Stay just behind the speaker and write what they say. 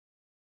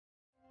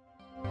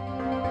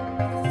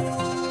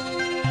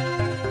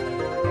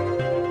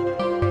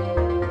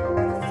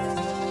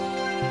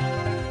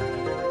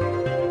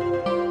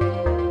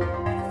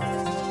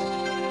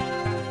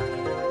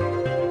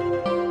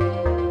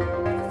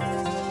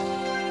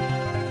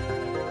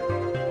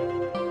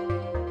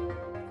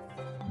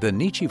The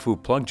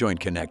Nichifu plug joint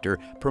connector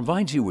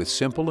provides you with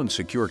simple and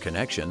secure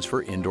connections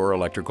for indoor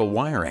electrical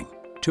wiring.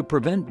 To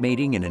prevent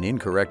mating in an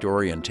incorrect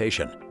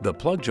orientation, the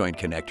plug joint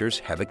connectors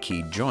have a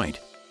keyed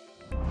joint.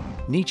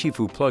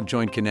 Nichifu plug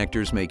joint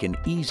connectors make an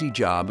easy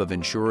job of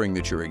ensuring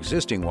that your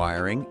existing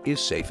wiring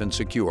is safe and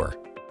secure.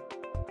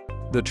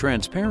 The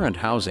transparent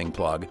housing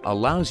plug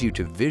allows you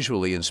to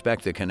visually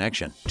inspect the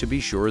connection to be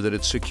sure that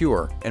it's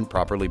secure and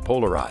properly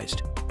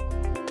polarized.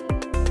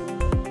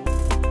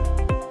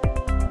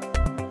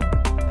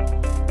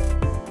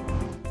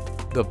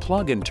 The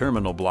plug and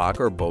terminal block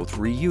are both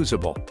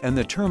reusable, and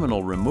the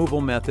terminal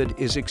removal method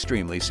is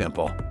extremely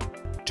simple.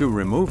 To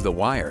remove the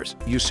wires,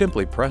 you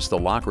simply press the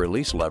lock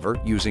release lever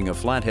using a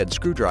flathead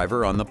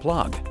screwdriver on the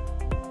plug.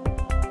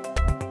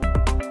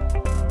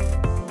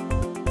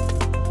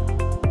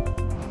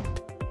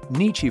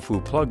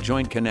 Nichifu plug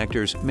joint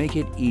connectors make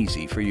it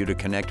easy for you to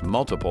connect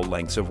multiple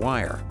lengths of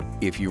wire.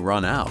 If you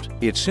run out,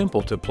 it's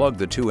simple to plug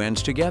the two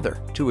ends together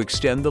to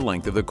extend the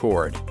length of the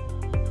cord.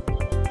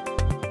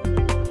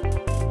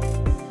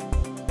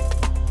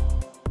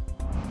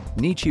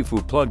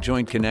 Nichifu plug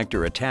joint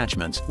connector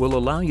attachments will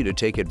allow you to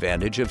take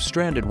advantage of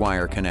stranded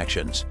wire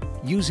connections.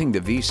 Using the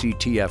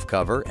VCTF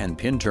cover and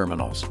pin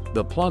terminals,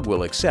 the plug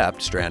will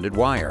accept stranded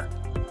wire.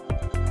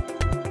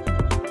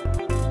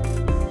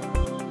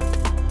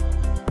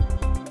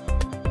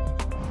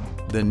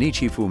 The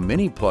Nichifu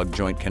mini plug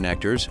joint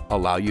connectors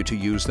allow you to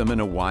use them in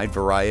a wide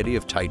variety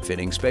of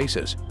tight-fitting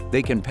spaces.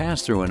 They can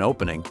pass through an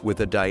opening with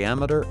a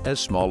diameter as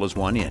small as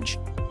 1 inch.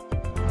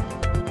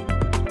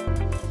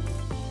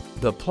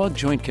 The plug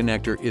joint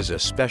connector is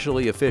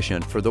especially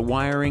efficient for the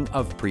wiring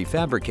of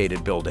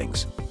prefabricated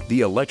buildings.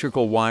 The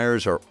electrical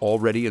wires are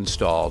already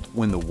installed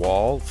when the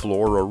wall,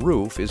 floor, or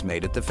roof is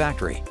made at the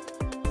factory.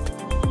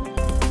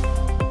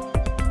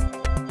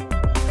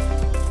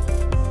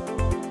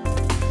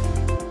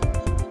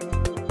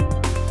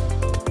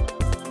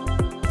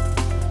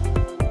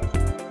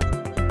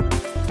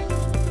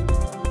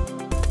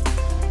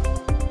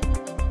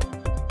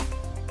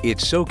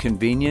 It's so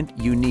convenient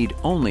you need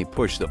only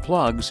push the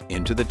plugs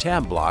into the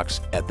tab blocks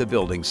at the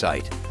building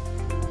site.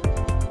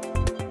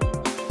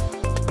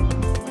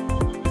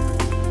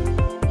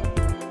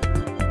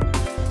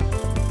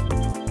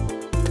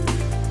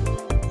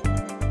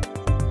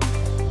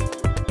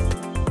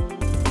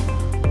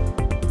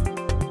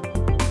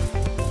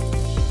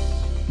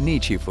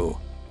 Nichifu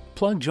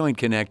plug joint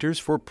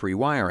connectors for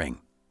pre-wiring.